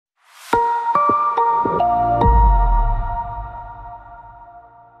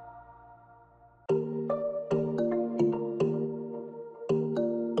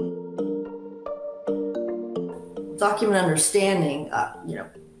document understanding,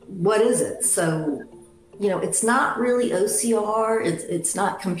 what is it? So, it's not really OCR, it's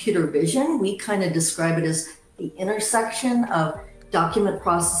not computer vision. We kind of describe it as the intersection of document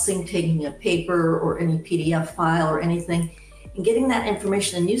processing, taking a paper or any PDF file or anything, and getting that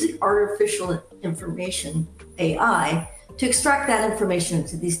information and using artificial information, AI, to extract that information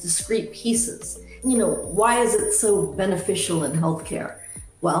into these discrete pieces. Why is it so beneficial in healthcare?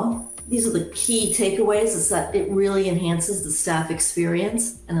 Well, these are the key takeaways, is that it really enhances the staff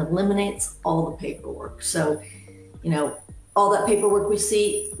experience and eliminates all the paperwork. So, all that paperwork we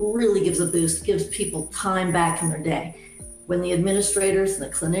see really gives a boost, gives people time back in their day. When the administrators and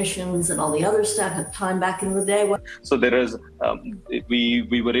the clinicians and all the other staff have time back in the day. So there is,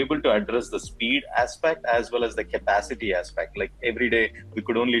 we were able to address the speed aspect as well as the capacity aspect. Like every day, we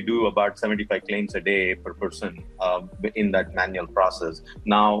could only do about 75 claims a day per person in that manual process.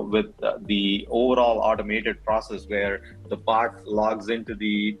 Now with the overall automated process where the bot logs into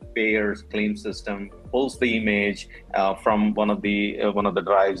the payer's claim system, pulls the image from one of the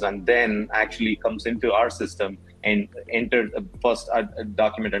drives, and then actually comes into our system and enter first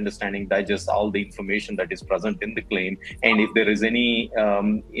document understanding, digest all the information that is present in the claim, and if there is any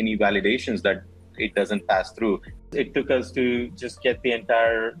validations that it doesn't pass through. It took us to just get the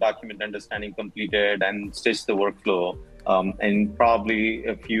entire document understanding completed and stitch the workflow, and probably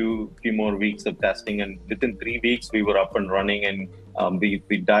a few more weeks of testing, and within 3 weeks we were up and running, and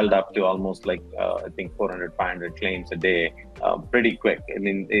we dialed up to almost like I think 400-500 claims a day, pretty quick. I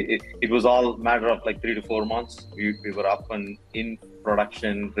mean, it was all matter of like 3 to 4 months. We were up and in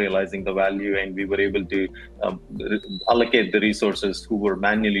production, realizing the value, and we were able to allocate the resources who were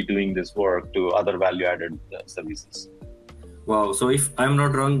manually doing this work to other value-added services. Wow. So if I'm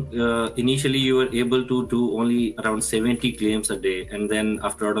not wrong, initially you were able to do only around 70 claims a day, and then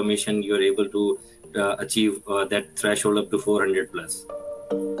after automation, you were able to achieve that threshold up to 400 plus.